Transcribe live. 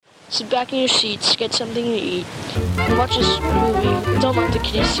sit back in your seats, get something to eat, and watch this movie. Don't let the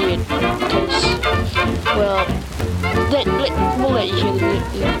kiddies see it, because, well, we'll let you hear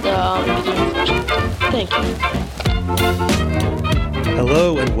the beginning first. Thank you.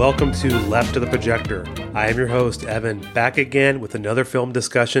 Hello and welcome to Left of the Projector. I am your host, Evan, back again with another film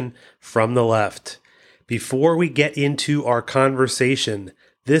discussion from the left. Before we get into our conversation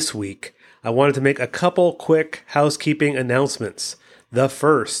this week, I wanted to make a couple quick housekeeping announcements. The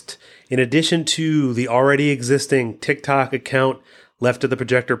first, in addition to the already existing TikTok account, Left of the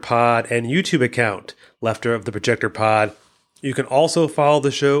Projector Pod, and YouTube account, Left of the Projector Pod, you can also follow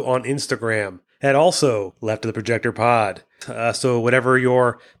the show on Instagram at also Left of the Projector Pod. So whatever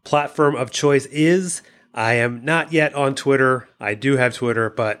your platform of choice is, I am not yet on Twitter. I do have Twitter,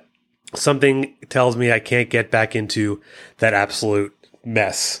 but something tells me I can't get back into that absolute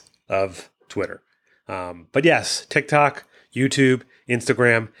mess of Twitter. But yes, TikTok, YouTube,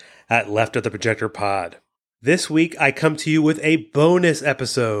 Instagram at Left of the Projector Pod. This week, I come to you with a bonus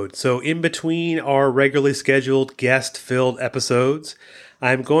episode. So in between our regularly scheduled guest-filled episodes,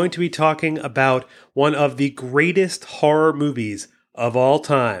 I'm going to be talking about one of the greatest horror movies of all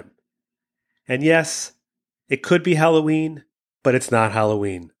time. And yes, it could be Halloween, but it's not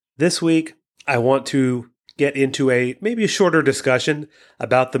Halloween. This week, I want to get into maybe a shorter discussion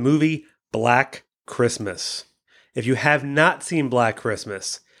about the movie Black Christmas. If you have not seen Black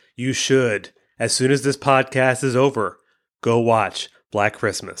Christmas, you should. As soon as this podcast is over, go watch Black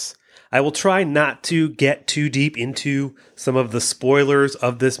Christmas. I will try not to get too deep into some of the spoilers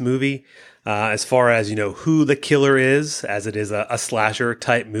of this movie, as far as, who the killer is, as it is a slasher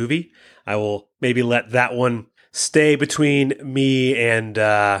type movie. I will maybe let that one stay between me and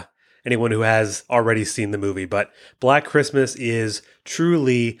anyone who has already seen the movie. But Black Christmas is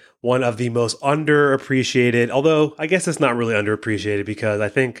truly one of the most underappreciated, although I guess it's not really underappreciated, because I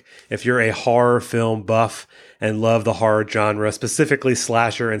think if you're a horror film buff and love the horror genre, specifically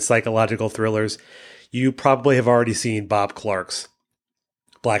slasher and psychological thrillers, you probably have already seen Bob Clark's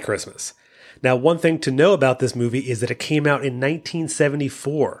Black Christmas. Now, one thing to know about this movie is that it came out in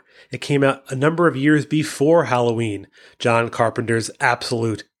 1974. It came out a number of years before Halloween, John Carpenter's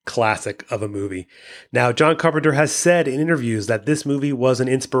absolute classic of a movie. Now, John Carpenter has said in interviews that this movie was an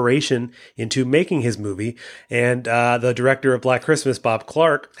inspiration into making his movie, and the director of Black Christmas, Bob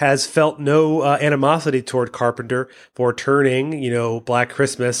Clark, has felt no animosity toward Carpenter for turning, Black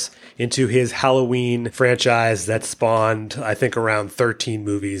Christmas into his Halloween franchise that spawned, I think, around 13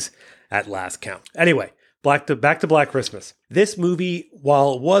 movies at last count. Anyway, back to Black Christmas. This movie,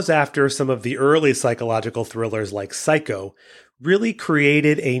 while it was after some of the early psychological thrillers like Psycho, really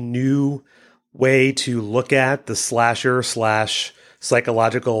created a new way to look at the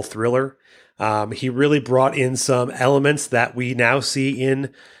slasher/psychological thriller. He really brought in some elements that we now see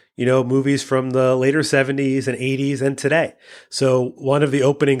in, movies from the later 70s and 80s and today. So one of the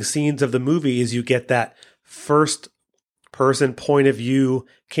opening scenes of the movie is you get that first person point of view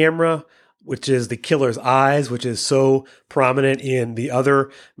camera, which is the killer's eyes, which is so prominent in the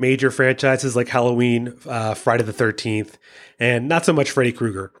other major franchises like Halloween, Friday the 13th, and not so much Freddy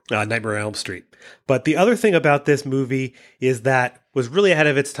Krueger, Nightmare on Elm Street. But the other thing about this movie is that was really ahead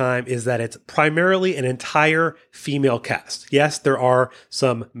of its time is that it's primarily an entire female cast. Yes, there are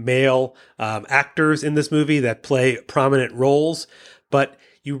some male actors in this movie that play prominent roles, but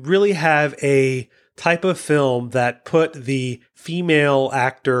you really have a type of film that put the female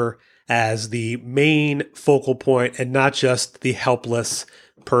actor as the main focal point and not just the helpless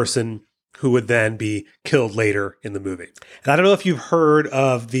person who would then be killed later in the movie. And I don't know if you've heard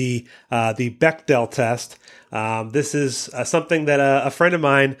of the Bechdel test. This is something that a friend of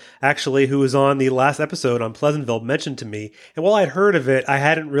mine, actually, who was on the last episode on Pleasantville, mentioned to me. And while I'd heard of it, I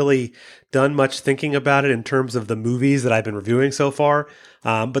hadn't really done much thinking about it in terms of the movies that I've been reviewing so far.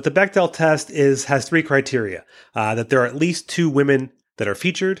 But the Bechdel test has three criteria: that there are at least two women that are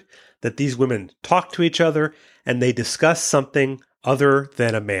featured, that these women talk to each other, and they discuss something other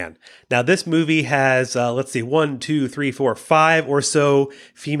than a man. Now, this movie has, 5 or so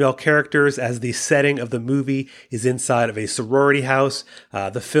female characters, as the setting of the movie is inside of a sorority house.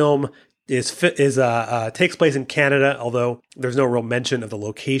 The film takes place in Canada, although there's no real mention of the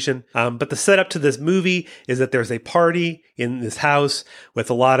location. But the setup to this movie is that there's a party in this house with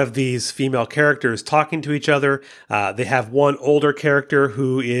a lot of these female characters talking to each other. They have one older character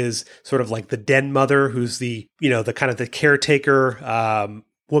who is sort of like the den mother, who's the kind of the caretaker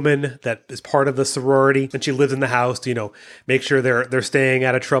woman that is part of the sorority, and she lives in the house to, make sure they're staying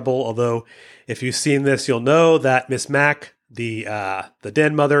out of trouble. Although if you've seen this, you'll know that Miss Mac, the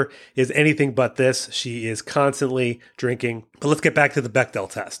den mother is anything but this. She is constantly drinking. But let's get back to the Bechdel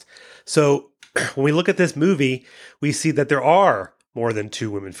test. So when we look at this movie, we see that there are more than two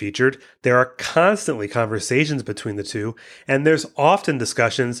women featured. There are constantly conversations between the two, and there's often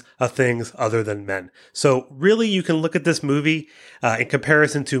discussions of things other than men. So really, you can look at this movie in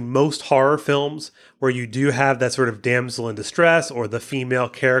comparison to most horror films where you do have that sort of damsel in distress or the female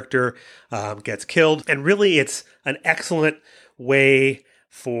character gets killed. And really, it's an excellent way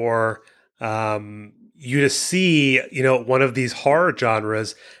for you to see, one of these horror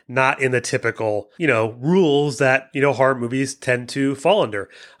genres not in the typical, rules that, horror movies tend to fall under.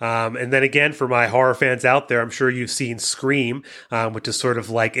 And then again, for my horror fans out there, I'm sure you've seen Scream, which is sort of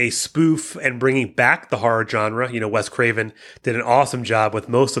like a spoof and bringing back the horror genre. Wes Craven did an awesome job with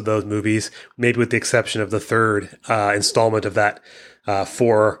most of those movies, maybe with the exception of the third installment of that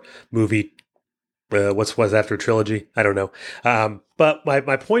 4-movie what's after trilogy? I don't know. But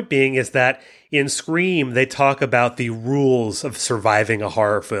my point being is that in Scream, they talk about the rules of surviving a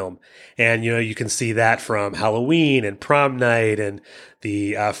horror film. And, you can see that from Halloween and Prom Night and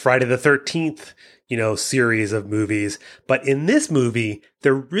the Friday the 13th, series of movies. But in this movie,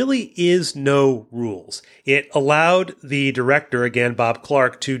 there really is no rules. It allowed the director, again, Bob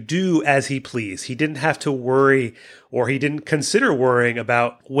Clark, to do as he pleased. He didn't have to worry, or he didn't consider worrying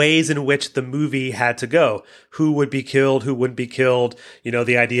about ways in which the movie had to go. Who would be killed, who wouldn't be killed,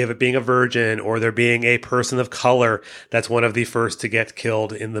 the idea of it being a virgin or there being a person of color that's one of the first to get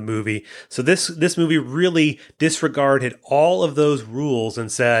killed in the movie. So this movie really disregarded all of those rules and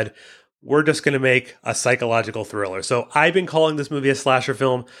said, we're just going to make a psychological thriller. So I've been calling this movie a slasher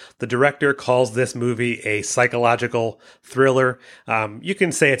film. The director calls this movie a psychological thriller. You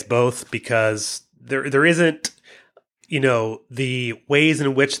can say it's both because there isn't, the ways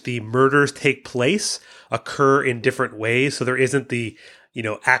in which the murders take place occur in different ways. So there isn't the,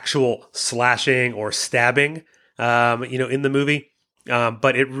 actual slashing or stabbing, in the movie.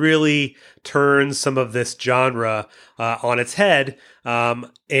 But it really turns some of this genre on its head.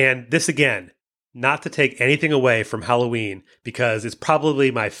 And this, again, not to take anything away from Halloween, because it's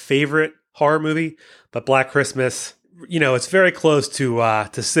probably my favorite horror movie, but Black Christmas, it's very close to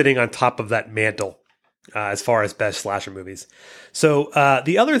sitting on top of that mantle as far as best slasher movies. So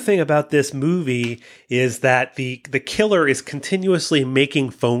the other thing about this movie is that the killer is continuously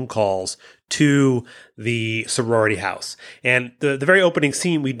making phone calls to the sorority house. And the very opening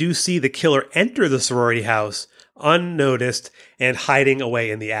scene, we do see the killer enter the sorority house unnoticed and hiding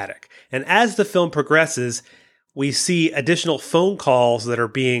away in the attic. And as the film progresses, we see additional phone calls that are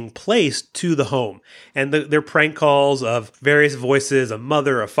being placed to the home. And they're prank calls of various voices, a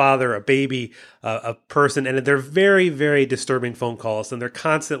mother, a father, a baby, a person. And they're very, very disturbing phone calls. And they're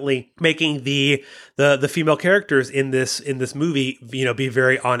constantly making the female characters in this movie, be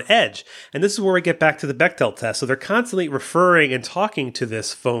very on edge. And this is where we get back to the Bechdel test. So they're constantly referring and talking to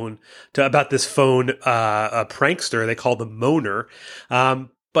this phone, about this phone prankster they call the Moaner.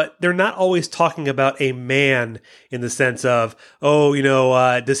 But they're not always talking about a man in the sense of,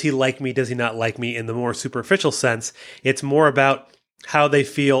 does he like me? Does he not like me? In the more superficial sense, it's more about how they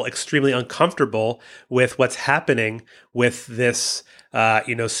feel extremely uncomfortable with what's happening with this,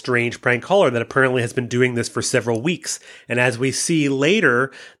 strange prank caller that apparently has been doing this for several weeks. And as we see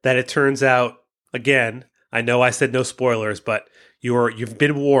later, that it turns out, again, I know I said no spoilers, but you've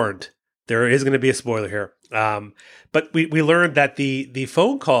been warned. There is going to be a spoiler here. But we learned that the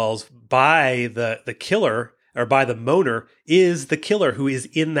phone calls by the killer or by the Moaner is the killer who is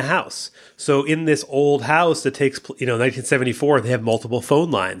in the house. So in this old house that takes, 1974, they have multiple phone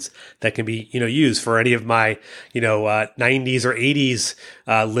lines that can be, used for any of my, 90s or 80s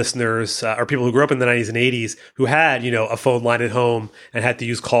listeners or people who grew up in the 90s and 80s who had, a phone line at home and had to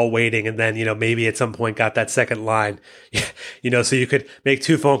use call waiting. And then, maybe at some point got that second line, so you could make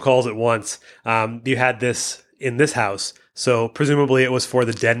 2 phone calls at once. You had this in this house. So presumably it was for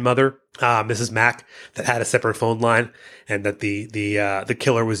the den mother, Mrs. Mack, that had a separate phone line, and that the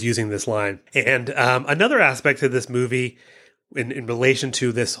killer was using this line. And another aspect of this movie, in relation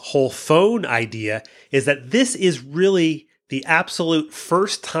to this whole phone idea, is that this is really the absolute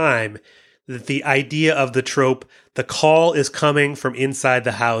first time that the idea of the trope, the call is coming from inside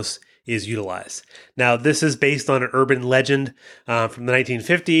the house, is utilized. Now, this is based on an urban legend from the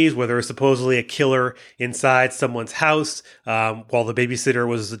 1950s where there was supposedly a killer inside someone's house while the babysitter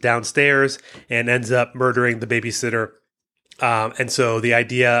was downstairs and ends up murdering the babysitter. And so the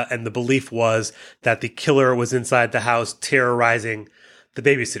idea and the belief was that the killer was inside the house terrorizing the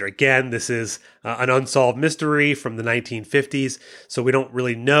babysitter. Again, this is an unsolved mystery from the 1950s, so we don't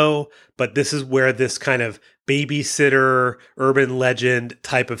really know, but this is where this kind of babysitter urban legend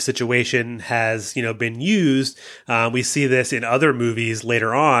type of situation has, been used. We see this in other movies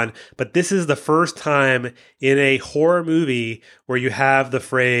later on, but this is the first time in a horror movie where you have the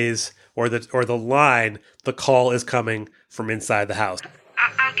phrase or the line, "The call is coming from inside the house."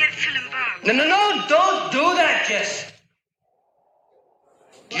 I'll get Phil involved. No, don't do that, Jess.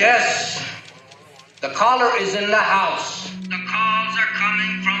 Jess, the caller is in the house. The calls are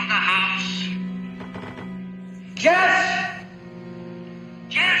coming from the house. Jess!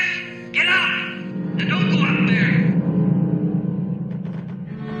 Jess, get up! And don't go up there.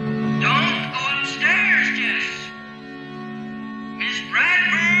 Don't go upstairs, Jess. Miss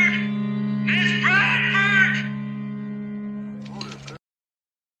Bradford! Miss Bradford!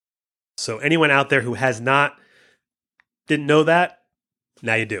 So anyone out there who didn't know that,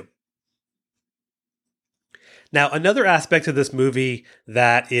 now you do. Now, another aspect of this movie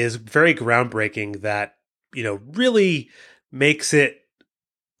that is very groundbreaking that, really makes it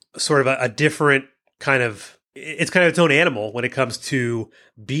sort of a different kind of, it's kind of its own animal when it comes to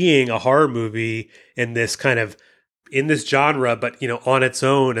being a horror movie in this genre, but, on its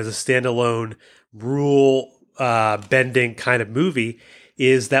own as a standalone rule bending kind of movie,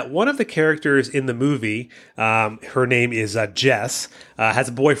 is that one of the characters in the movie, her name is Jess, has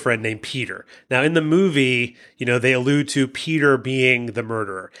a boyfriend named Peter. Now, in the movie, they allude to Peter being the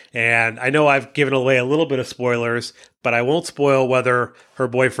murderer. And I know I've given away a little bit of spoilers, but I won't spoil whether her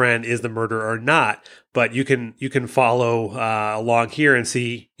boyfriend is the murderer or not. But you can follow along here and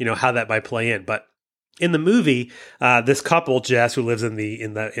see, how that might play in. But in the movie, this couple, Jess, who lives in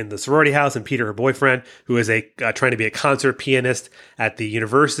the sorority house, and Peter, her boyfriend, who is trying to be a concert pianist at the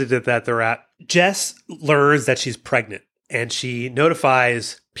university that they're at. Jess learns that she's pregnant, and she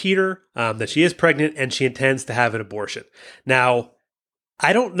notifies Peter that she is pregnant and she intends to have an abortion. Now,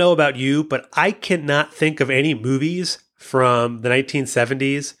 I don't know about you, but I cannot think of any movies from the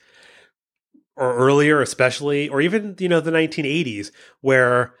 1970s or earlier, especially, or even the 1980s,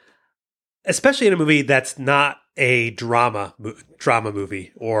 where, especially in a movie that's not a drama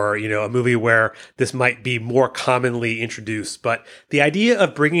movie, or, a movie where this might be more commonly introduced. But the idea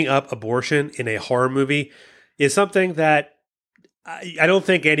of bringing up abortion in a horror movie is something that I don't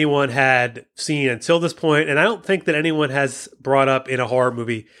think anyone had seen until this point, and I don't think that anyone has brought up in a horror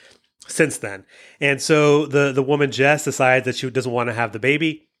movie since then. And so the woman, Jess, decides that she doesn't want to have the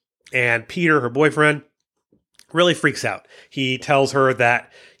baby, and Peter, her boyfriend, really freaks out. He tells her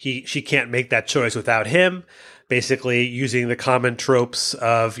that she can't make that choice without him, basically using the common tropes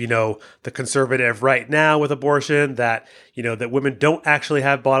of, the conservative right now with abortion, that, that women don't actually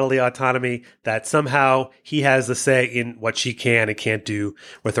have bodily autonomy, that somehow he has the say in what she can and can't do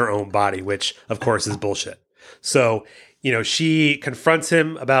with her own body, which of course is bullshit. So, she confronts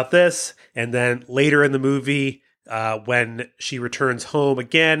him about this. And then later in the movie, when she returns home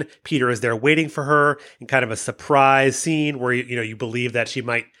again, Peter is there waiting for her in kind of a surprise scene where, you believe that she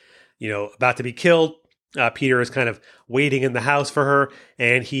might, about to be killed. Peter is kind of waiting in the house for her,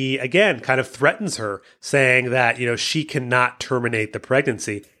 and he, again, kind of threatens her, saying that, she cannot terminate the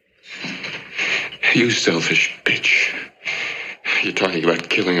pregnancy. You selfish bitch. You're talking about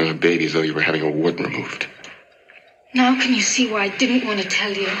killing our baby as though you were having a wart removed. Now can you see why I didn't want to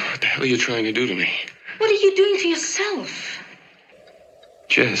tell you? What the hell are you trying to do to me? What are you doing to yourself?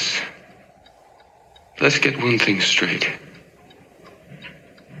 Jess, let's get one thing straight.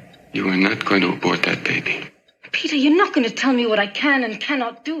 You are not going to abort that baby. Peter, you're not going to tell me what I can and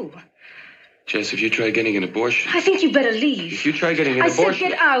cannot do. Jess, if you try getting an abortion... I think you better leave. If you try getting an abortion... I said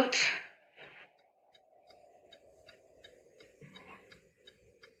get out.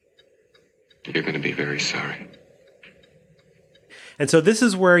 You're going to be very sorry. And so this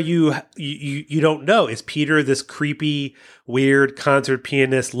is where you don't know. Is Peter this creepy, weird concert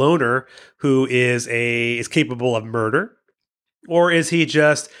pianist loner who is capable of murder? Or is he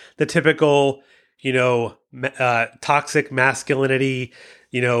just the typical, toxic masculinity,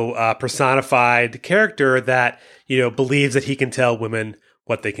 personified character that, believes that he can tell women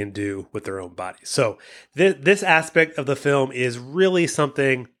what they can do with their own bodies? So this aspect of the film is really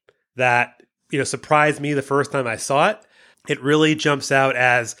something that, surprised me the first time I saw it. It really jumps out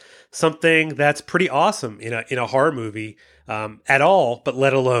as something that's pretty awesome in a horror movie at all, but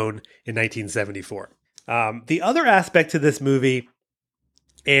let alone in 1974. The other aspect to this movie,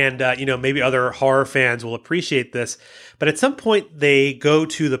 and maybe other horror fans will appreciate this, but at some point they go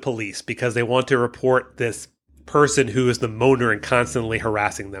to the police because they want to report this person who is the moaner and constantly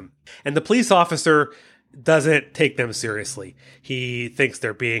harassing them. And the police officer doesn't take them seriously. He thinks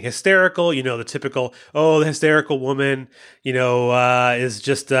they're being hysterical, the typical, the hysterical woman, is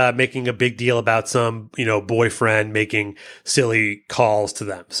just making a big deal about some, boyfriend making silly calls to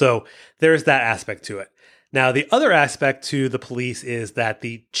them. So there's that aspect to it. Now, the other aspect to the police is that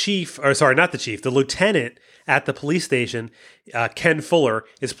the lieutenant at the police station, Ken Fuller,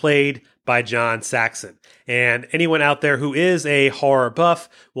 is played by John Saxon. And anyone out there who is a horror buff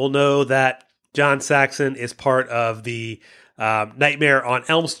will know that John Saxon is part of the Nightmare on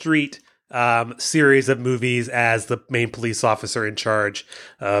Elm Street series of movies as the main police officer in charge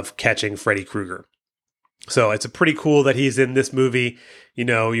of catching Freddy Krueger. So it's pretty cool that he's in this movie.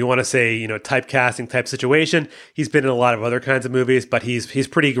 You want to say, typecasting type situation. He's been in a lot of other kinds of movies, but he's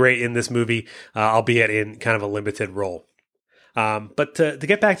pretty great in this movie, albeit in kind of a limited role. But to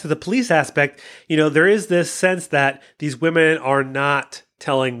get back to the police aspect, there is this sense that these women are not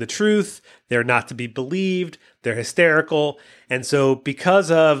telling the truth. They're not to be believed. They're hysterical. And so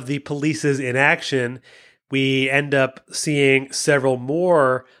because of the police's inaction, we end up seeing several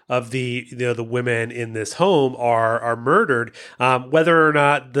more of the women in this home are murdered. Whether or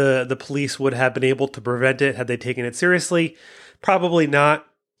not the police would have been able to prevent it had they taken it seriously, probably not.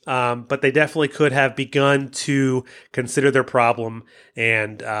 But they definitely could have begun to consider their problem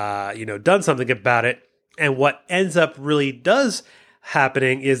and done something about it. And what ends up really does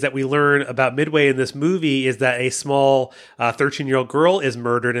happening is that we learn about midway in this movie is that a small 13-year-old girl is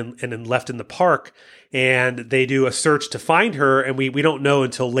murdered and left in the park. And they do a search to find her, and we don't know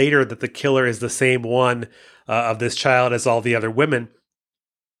until later that the killer is the same one of this child as all the other women.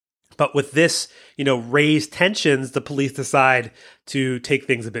 But with this, raised tensions, the police decide to take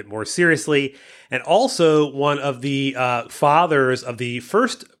things a bit more seriously. And also, one of the fathers of the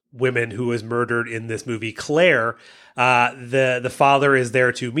first women who was murdered in this movie, Claire, the father is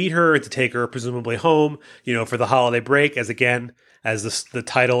there to meet her and to take her presumably home, for the holiday break, as the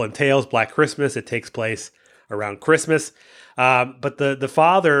title entails, Black Christmas. It takes place around Christmas. But the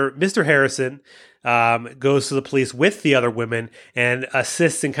father, Mr. Harrison, goes to the police with the other women and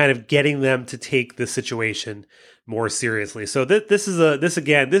assists in kind of getting them to take the situation more seriously. So this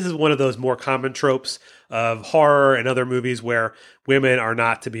is one of those more common tropes of horror and other movies where women are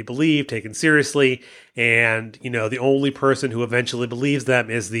not to be believed, taken seriously, and the only person who eventually believes them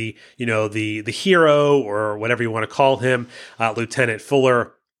is the hero, or whatever you want to call him, Lieutenant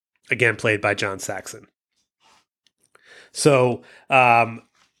Fuller, again played by John Saxon. So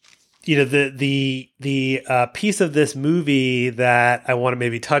the piece of this movie that I want to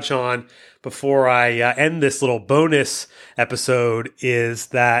maybe touch on before I end this little bonus episode is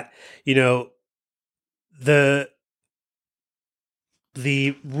that,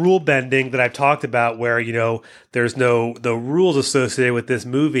 the rule bending that I've talked about where, there's no rules associated with this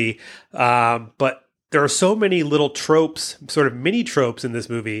movie. But there are so many little tropes, sort of mini tropes in this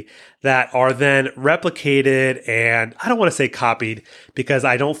movie that are then replicated, and I don't want to say copied because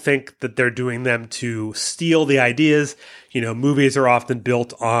I don't think that they're doing them to steal the ideas. Movies are often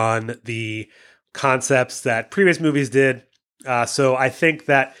built on the concepts that previous movies did. So I think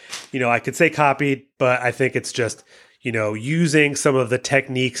that, I could say copied, but I think it's just, using some of the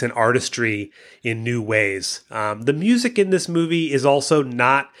techniques and artistry in new ways. The music in this movie is also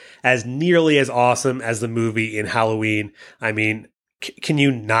not as nearly as awesome as the movie in Halloween. I mean, can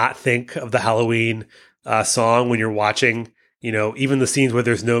you not think of the Halloween song when you're watching, even the scenes where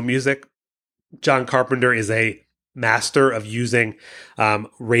there's no music? John Carpenter is a master of using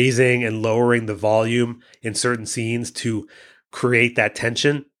raising and lowering the volume in certain scenes to create that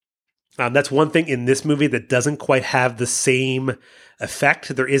tension. That's one thing in this movie that doesn't quite have the same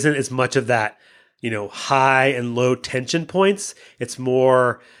effect. There isn't as much of that, high and low tension points. It's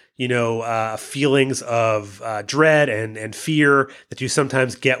more, feelings of dread and fear that you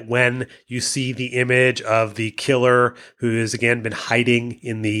sometimes get when you see the image of the killer who has again been hiding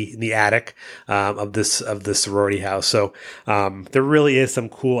in the attic of this sorority house. So there really is some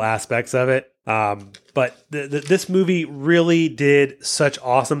cool aspects of it. But this movie really did such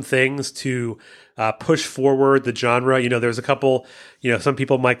awesome things to push forward the genre. There's a couple, some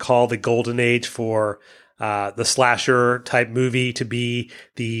people might call the golden age for the slasher type movie to be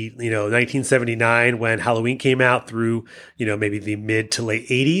the 1979 when Halloween came out through maybe the mid to late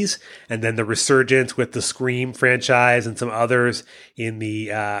 80s, and then the resurgence with the Scream franchise and some others in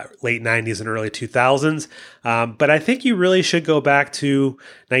the late 90s and early 2000s. But I think you really should go back to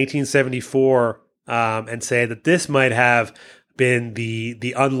 1974 and say that this might have been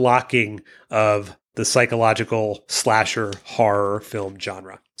the unlocking of the psychological slasher horror film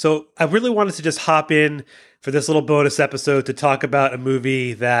genre. So I really wanted to just hop in for this little bonus episode to talk about a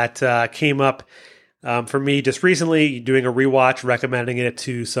movie that came up for me just recently, doing a rewatch, recommending it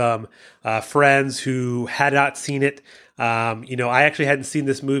to some friends who had not seen it. I actually hadn't seen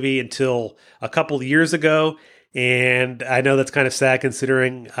this movie until a couple of years ago. And I know that's kind of sad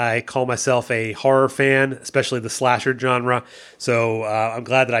considering I call myself a horror fan, especially the slasher genre. So I'm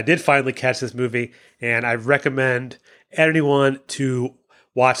glad that I did finally catch this movie. And I recommend anyone to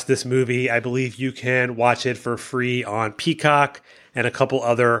watch this movie. I believe you can watch it for free on Peacock and a couple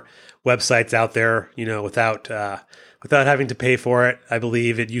other websites out there, without having to pay for it. I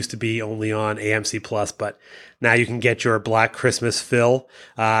believe it used to be only on AMC Plus, but now you can get your Black Christmas fill.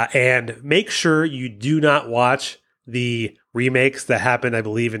 And make sure you do not watch the remakes that happened, I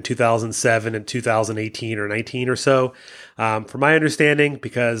believe, in 2007 and 2018 or 19 or so. From my understanding,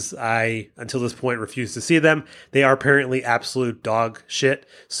 because I, until this point, refused to see them, they are apparently absolute dog shit.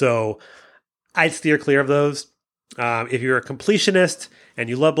 So I'd steer clear of those. If you're a completionist and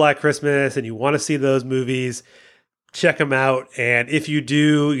you love Black Christmas and you want to see those movies, check them out. And if you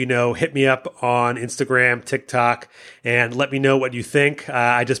do, hit me up on Instagram, TikTok, and let me know what you think.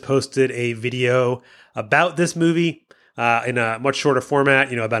 I just posted a video about this movie in a much shorter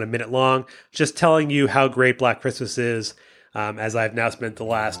format, about a minute long, just telling you how great Black Christmas is, as I've now spent the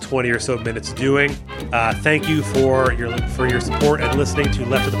last 20 or so minutes doing. Thank you for your support and listening to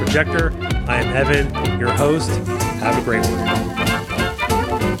Left of the Projector. I am Evan, your host. Have a great one.